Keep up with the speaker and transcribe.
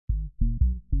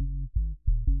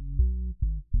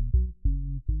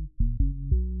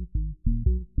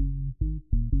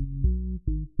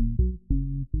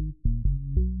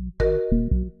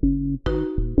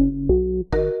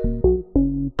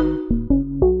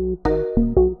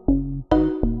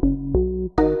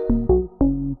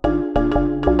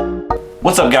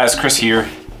What's up guys, Chris here,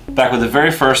 back with the very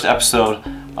first episode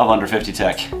of Under 50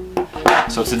 Tech.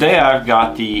 So today I've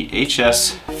got the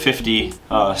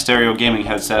HS50 stereo gaming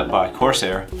headset by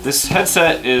Corsair. This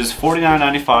headset is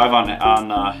 $49.95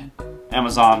 on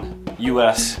Amazon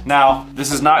US. Now,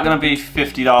 this is not going to be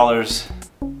 $50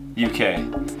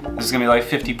 UK. This is going to be like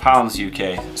 50 pounds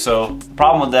UK. So the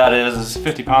problem with that is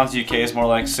 50 pounds UK is more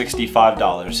like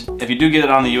 $65. If you do get it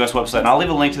on the US website, and I'll leave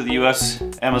a link to the US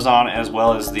Amazon as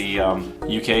well as the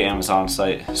UK Amazon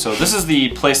site. So this is the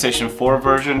PlayStation 4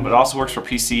 version, but it also works for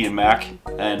PC and Mac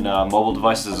and mobile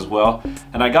devices as well.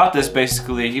 And I got this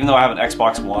basically, even though I have an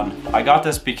Xbox One, I got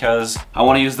this because I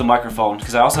want to use the microphone,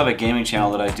 because I also have a gaming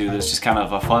channel that I do that's just kind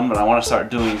of fun, but I want to start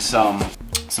doing some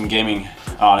gaming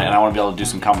on it, and I want to be able to do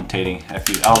some commentating.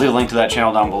 I'll leave a link to that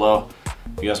channel down below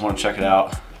if you guys want to check it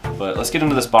out. But let's get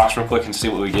into this box real quick and see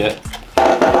what we get.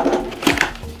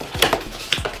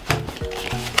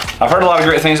 I've heard a lot of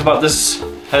great things about this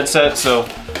headset, so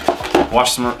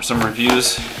watch some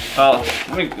reviews.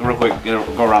 Let me real quick go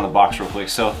around the box real quick.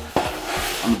 So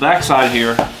on the back side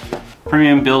here,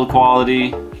 premium build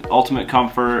quality, ultimate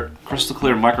comfort, crystal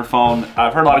clear microphone.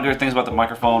 I've heard a lot of great things about the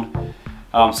microphone.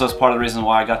 So that's part of the reason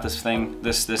why I got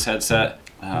this headset.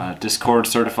 Discord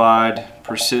certified,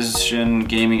 precision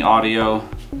gaming audio,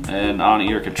 and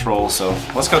on-ear control. So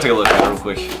let's go take a look at it real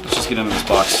quick. Let's just get into this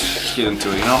box. Let's get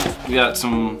into it, you know? We got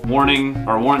some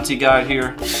warranty guide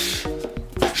here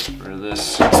for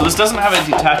this. So this doesn't have a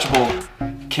detachable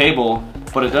cable,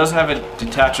 but it does have it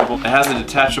has a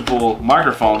detachable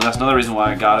microphone. And that's another reason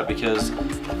why I got it, because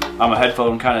I'm a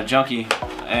headphone kind of junkie,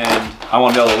 and I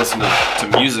want to be able to listen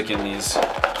to music in these.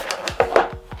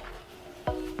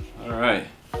 Alright.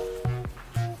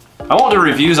 I won't do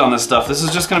reviews on this stuff. This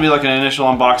is just going to be like an initial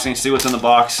unboxing, see what's in the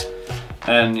box,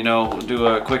 and you know, do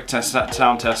a quick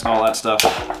sound test and all that stuff,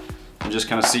 and just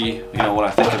kind of see, you know, what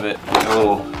I think of it. Got a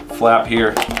little flap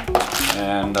here,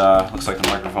 and looks like the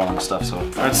microphone and stuff. So,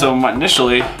 alright, so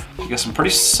initially, you get some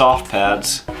pretty soft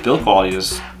pads. Build quality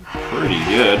is pretty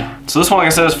good. So this one, like I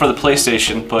said, is for the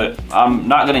PlayStation, but I'm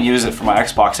not going to use it for my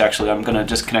Xbox actually. I'm going to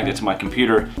just connect it to my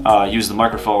computer, use the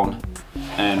microphone,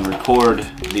 and record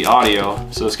the audio.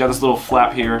 So it's got this little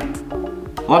flap here. A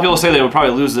lot of people say they would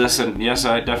probably lose this, and yes,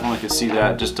 I definitely could see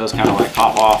that. It just does kind of like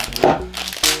pop off.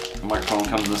 The microphone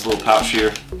comes in this little pouch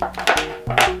here.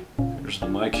 Here's the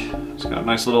mic. It's got a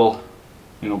nice little,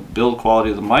 you know, build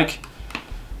quality of the mic.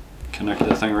 Connect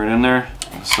that thing right in there.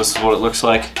 So this is what it looks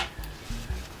like.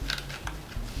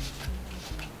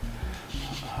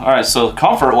 Alright, so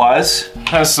comfort-wise,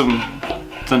 has something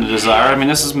to desire. I mean,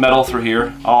 this is metal through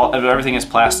here. Everything is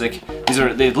plastic.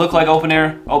 They look like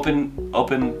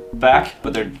open back,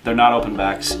 but they're not open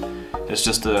backs. It's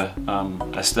just a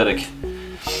aesthetic.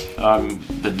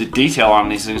 The detail on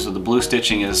these things with the blue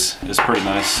stitching is pretty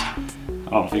nice. I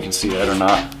don't know if you can see that or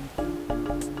not,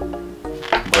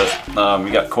 but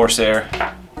we got Corsair.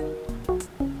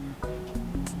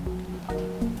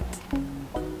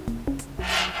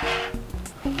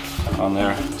 On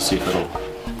there. Let's see if it'll.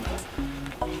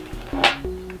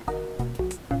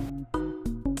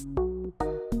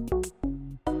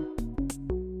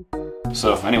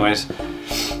 So anyways,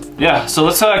 yeah, so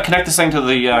let's connect this thing to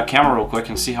the camera real quick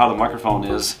and see how the microphone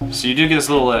is. So you do get this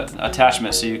little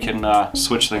attachment so you can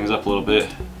switch things up a little bit.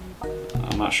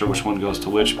 I'm not sure which one goes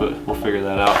to which, but we'll figure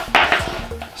that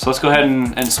out. So let's go ahead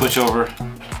and switch over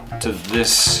to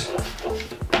this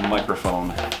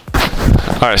microphone.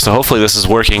 Alright, so hopefully this is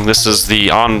working. This is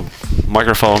the on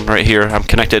microphone right here. I'm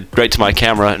connected right to my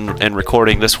camera and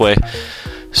recording this way.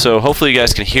 So hopefully you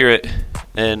guys can hear it,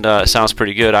 and it sounds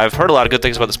pretty good. I've heard a lot of good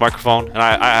things about this microphone, and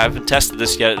I haven't tested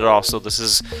this yet at all, so this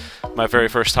is my very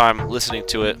first time listening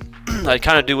to it. I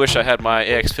kind of do wish I had my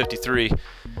HS50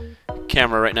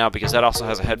 camera right now, because that also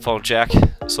has a headphone jack,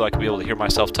 so I can be able to hear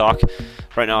myself talk.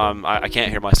 Right now I can't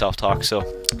hear myself talk. So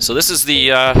this is the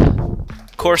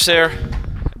Corsair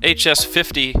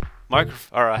HS50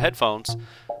 headphones,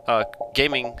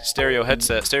 gaming stereo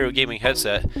gaming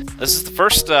headset. This is the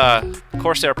first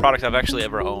Corsair product I've actually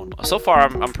ever owned. So far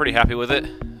I'm pretty happy with it.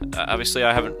 Obviously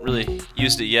I haven't really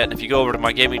used it yet, and if you go over to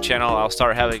my gaming channel, I'll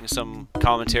start having some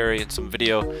commentary and some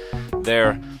video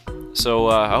there. So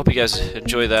I hope you guys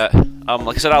enjoy that.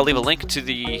 Like I said, I'll leave a link to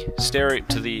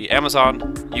the Amazon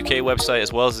UK website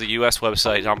as well as the US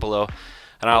website down below.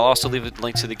 And I'll also leave a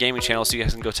link to the gaming channel so you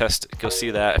guys can go see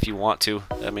that if you want to.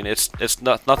 I mean, it's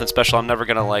nothing special. I'm never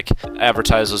gonna like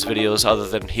advertise those videos other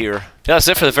than here. Yeah, that's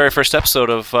it for the very first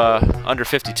episode of Under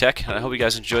 50 Tech. And I hope you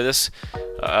guys enjoy this.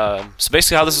 So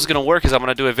basically how this is going to work is I'm going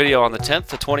to do a video on the 10th,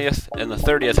 the 20th, and the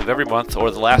 30th of every month, or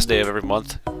the last day of every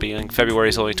month. Being February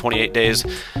is only 28 days,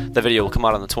 the video will come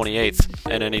out on the 28th,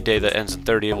 and any day that ends in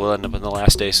 30 will end up in the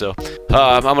last day. So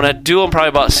I'm going to do them probably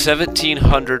about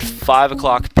 1700, 5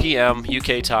 o'clock p.m.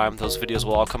 UK time. Those videos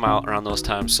will all come out around those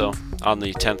times, so on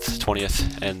the 10th,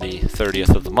 20th, and the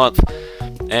 30th of the month.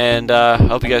 And I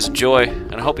hope you guys enjoy,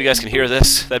 and I hope you guys can hear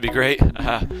this. That'd be great.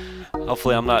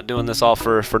 Hopefully I'm not doing this all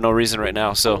for no reason right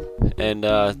now. So, and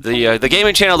the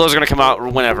gaming channel, those are gonna come out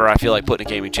whenever I feel like putting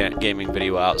a gaming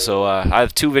video out. So I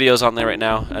have 2 videos on there right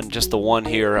now, and just the one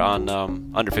here on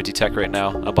Under 50 Tech right now.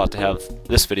 I'm about to have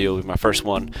this video will be my first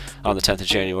one on the 10th of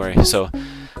January. So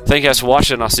thank you guys for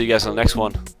watching. I'll see you guys on the next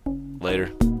one.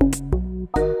 Later.